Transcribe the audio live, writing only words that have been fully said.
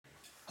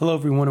Hello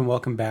everyone and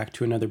welcome back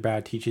to another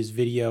Brad Teaches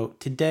video.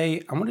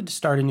 Today I wanted to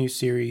start a new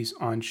series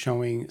on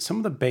showing some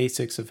of the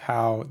basics of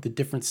how the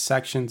different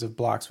sections of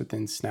blocks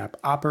within Snap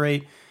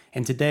operate.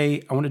 And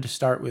today I wanted to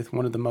start with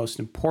one of the most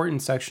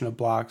important section of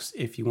blocks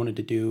if you wanted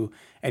to do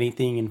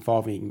anything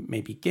involving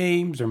maybe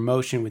games or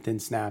motion within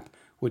Snap,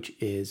 which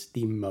is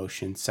the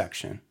motion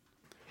section.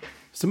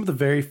 Some of the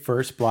very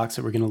first blocks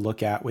that we're going to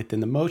look at within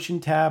the motion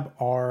tab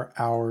are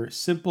our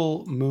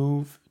simple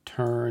move,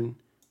 turn,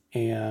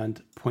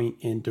 and point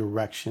in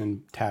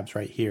direction tabs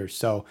right here.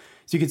 So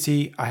as you can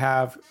see, I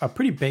have a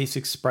pretty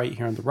basic sprite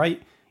here on the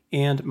right,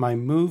 and my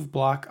move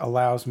block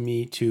allows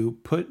me to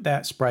put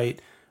that sprite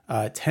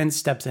 10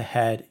 steps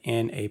ahead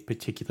in a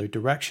particular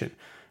direction.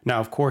 Now,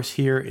 of course,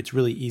 here it's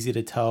really easy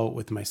to tell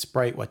with my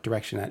sprite what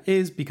direction that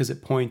is because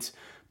it points,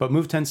 but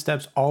move 10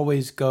 steps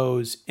always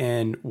goes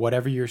in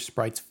whatever your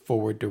sprite's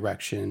forward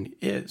direction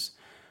is.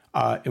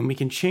 And we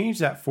can change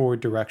that forward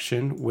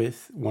direction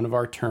with one of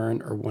our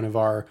turn or one of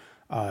our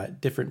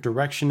different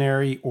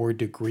directionary or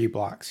degree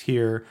blocks.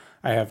 Here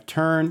I have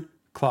turn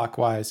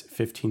clockwise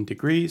 15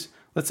 degrees.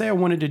 Let's say I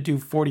wanted to do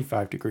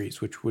 45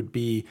 degrees, which would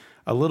be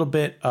a little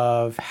bit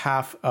of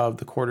half of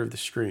the quarter of the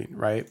screen,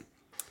 right?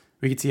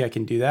 We can see I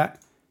can do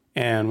that.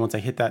 And once I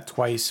hit that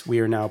twice, we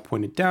are now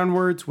pointed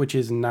downwards, which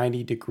is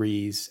 90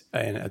 degrees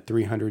and a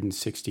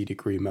 360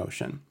 degree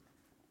motion.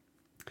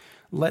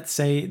 Let's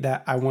say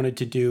that I wanted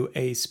to do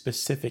a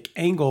specific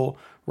angle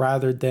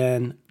rather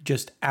than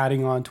just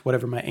adding on to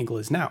whatever my angle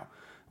is now.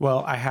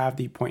 Well, I have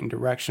the point and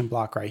direction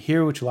block right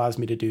here, which allows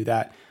me to do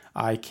that.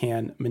 I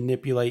can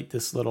manipulate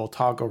this little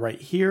toggle right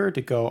here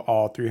to go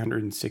all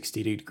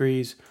 360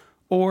 degrees,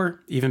 or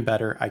even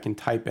better, I can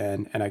type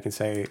in and I can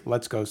say,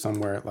 let's go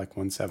somewhere like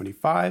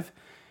 175.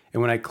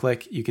 And when I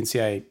click, you can see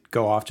I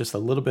go off just a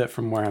little bit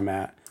from where I'm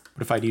at.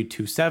 But if I do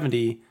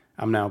 270,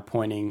 I'm now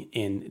pointing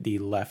in the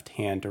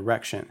left-hand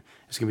direction.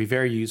 It's going to be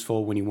very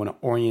useful when you want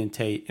to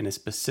orientate in a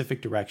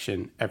specific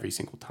direction every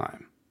single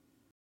time.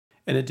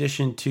 In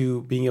addition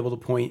to being able to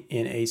point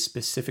in a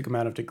specific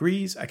amount of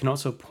degrees, I can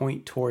also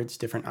point towards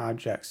different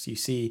objects. You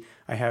see,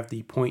 I have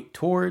the point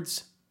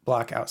towards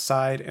block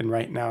outside, and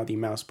right now the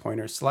mouse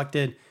pointer is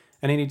selected.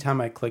 And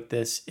anytime I click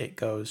this, it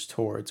goes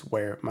towards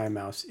where my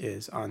mouse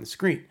is on the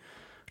screen,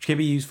 which can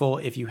be useful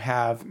if you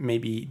have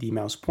maybe the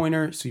mouse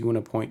pointer, so you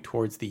want to point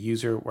towards the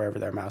user wherever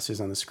their mouse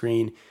is on the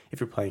screen if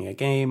you're playing a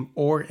game,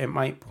 or it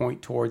might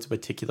point towards a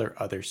particular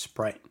other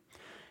sprite.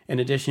 In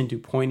addition to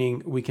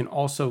pointing, we can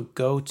also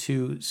go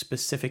to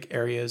specific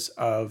areas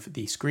of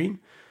the screen.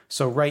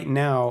 So right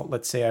now,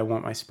 let's say I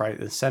want my sprite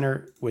in the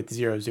center with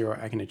 0, 0,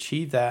 I can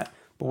achieve that.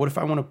 But what if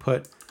I want to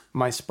put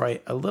my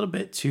sprite a little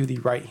bit to the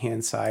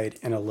right-hand side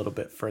and a little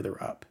bit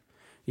further up?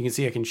 You can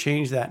see I can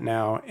change that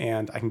now,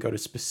 and I can go to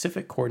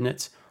specific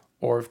coordinates,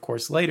 or of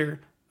course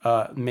later,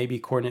 maybe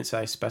coordinates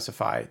that I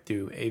specify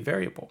through a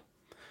variable.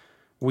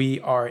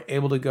 We are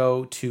able to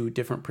go to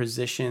different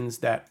positions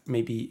that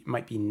might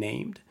be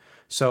named.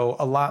 So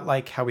a lot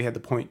like how we had the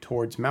point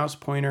towards mouse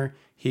pointer,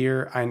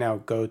 here I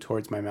now go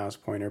towards my mouse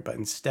pointer, but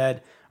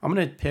instead I'm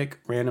going to pick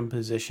random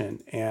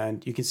position,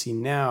 and you can see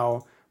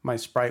now my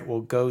sprite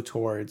will go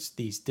towards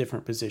these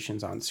different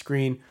positions on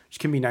screen, which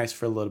can be nice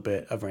for a little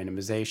bit of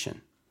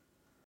randomization.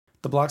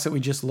 The blocks that we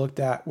just looked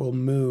at will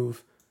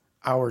move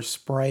our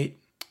sprite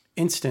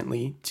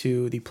instantly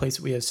to the place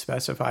that we have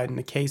specified. In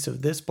the case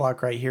of this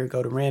block right here,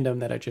 go to random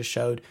that I just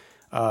showed,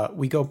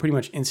 we go pretty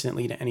much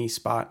instantly to any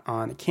spot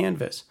on the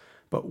canvas.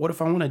 But what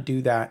if I want to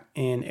do that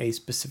in a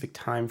specific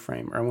time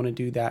frame, or I want to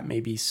do that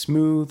maybe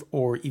smooth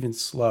or even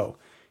slow?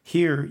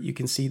 Here you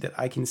can see that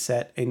I can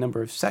set a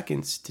number of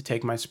seconds to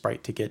take my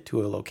sprite to get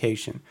to a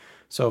location.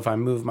 So if I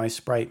move my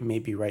sprite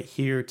maybe right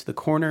here to the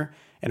corner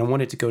and I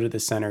want it to go to the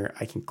center,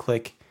 I can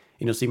click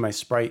and you'll see my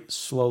sprite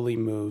slowly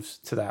moves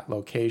to that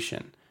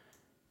location.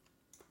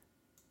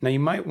 Now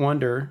you might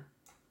wonder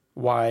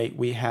why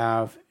we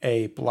have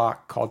a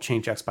block called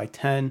change X by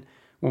 10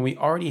 when we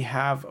already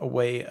have a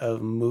way of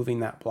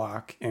moving that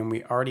block and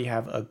we already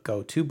have a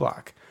go-to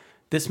block.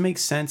 This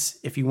makes sense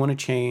if you want to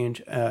change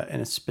in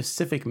a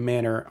specific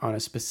manner on a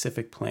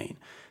specific plane.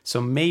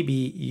 So maybe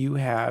you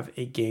have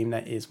a game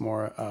that is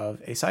more of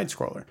a side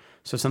scroller.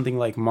 So something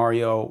like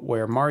Mario,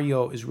 where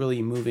Mario is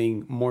really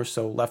moving more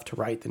so left to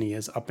right than he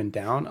is up and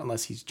down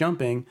unless he's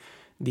jumping.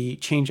 The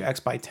change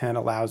X by 10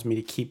 allows me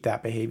to keep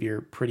that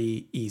behavior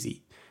pretty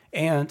easy.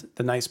 And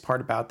the nice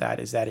part about that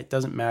is that it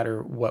doesn't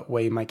matter what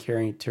way my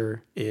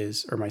character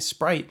is or my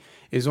sprite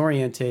is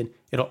oriented,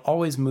 it'll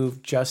always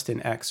move just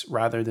in X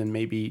rather than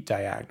maybe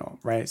diagonal,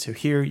 right? So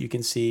here you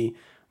can see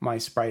my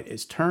sprite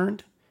is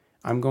turned.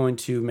 I'm going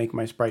to make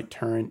my sprite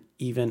turn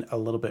even a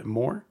little bit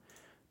more,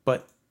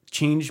 but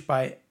change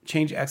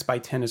X by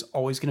 10 is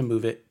always going to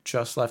move it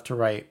just left to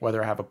right,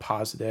 whether I have a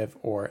positive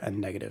or a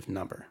negative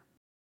number.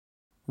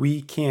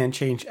 We can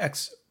change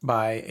X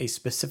by a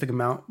specific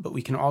amount, but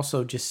we can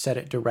also just set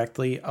it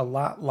directly, a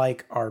lot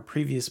like our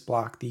previous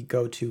block, the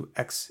go to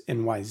X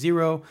and Y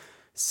 0.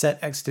 Set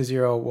X to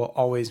 0 will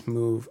always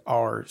move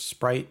our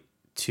sprite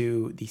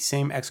to the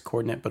same X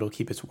coordinate, but it'll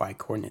keep its Y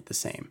coordinate the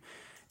same.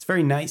 It's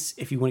very nice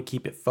if you want to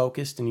keep it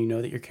focused and you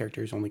know that your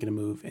character is only going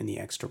to move in the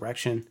X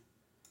direction.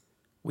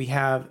 We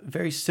have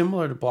very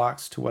similar to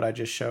blocks to what I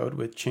just showed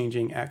with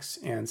changing X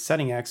and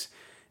setting X.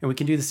 And we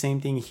can do the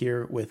same thing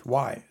here with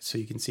Y. So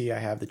you can see I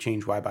have the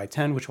change Y by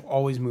 10, which will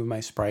always move my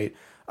sprite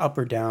up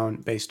or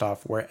down based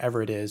off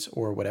wherever it is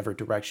or whatever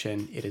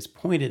direction it is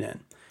pointed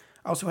in.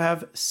 I also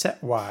have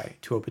set Y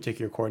to a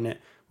particular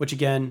coordinate, which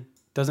again,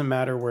 doesn't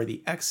matter where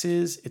the X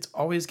is, it's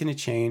always going to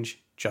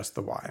change just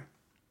the Y.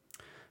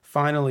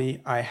 Finally,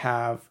 I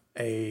have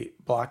a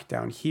block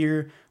down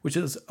here, which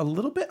is a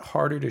little bit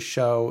harder to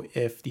show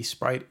if the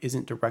sprite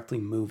isn't directly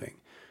moving.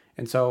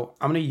 And so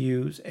I'm going to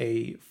use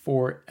a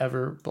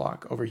forever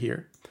block over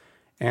here.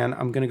 And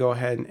I'm going to go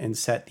ahead and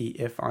set the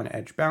if on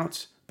edge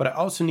bounce, but I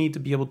also need to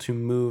be able to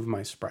move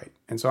my sprite.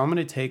 And so I'm going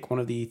to take one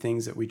of the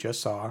things that we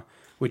just saw,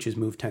 which is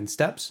move 10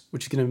 steps,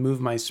 which is going to move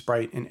my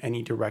sprite in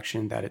any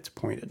direction that it's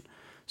pointed.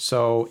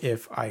 So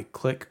if I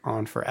click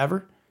on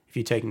forever, if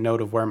you take note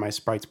of where my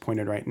sprite's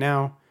pointed right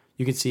now,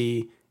 you can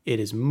see it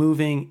is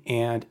moving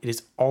and it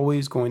is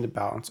always going to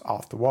bounce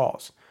off the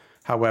walls.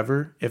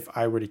 However, if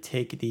I were to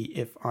take the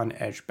if on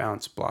edge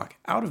bounce block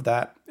out of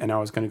that, and I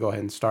was going to go ahead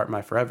and start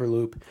my forever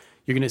loop,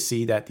 you're going to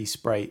see that the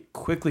sprite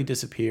quickly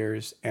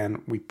disappears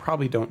and we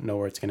probably don't know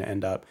where it's going to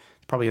end up.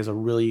 It probably has a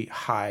really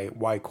high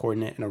Y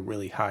coordinate and a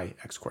really high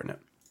X coordinate.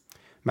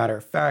 Matter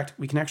of fact,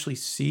 we can actually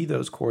see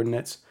those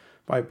coordinates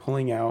by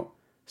pulling out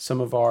some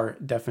of our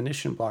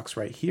definition blocks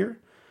right here.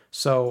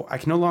 So I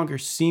can no longer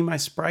see my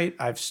sprite.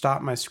 I've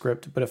stopped my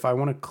script, but if I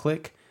want to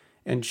click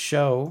and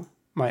show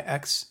my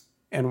X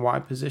and Y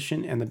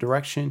position and the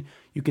direction,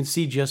 you can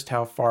see just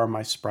how far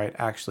my sprite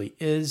actually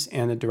is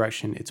and the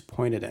direction it's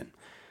pointed in.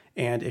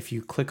 And if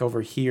you click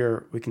over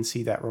here, we can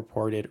see that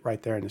reported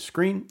right there on the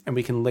screen, and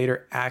we can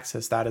later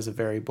access that as a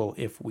variable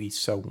if we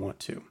so want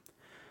to.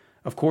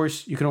 Of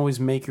course, you can always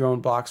make your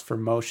own blocks for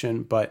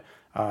motion, but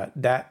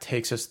that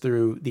takes us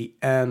through the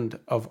end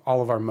of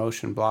all of our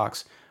motion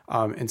blocks.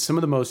 And some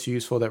of the most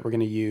useful that we're going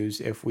to use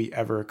if we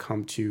ever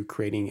come to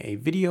creating a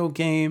video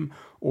game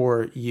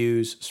or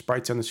use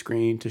sprites on the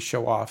screen to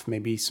show off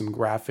maybe some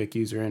graphic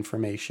user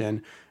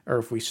information, or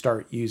if we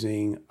start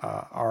using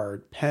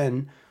our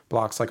pen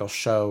blocks like I'll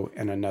show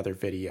in another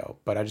video.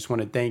 But I just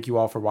want to thank you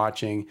all for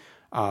watching,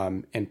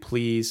 and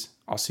please,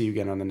 I'll see you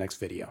again on the next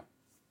video.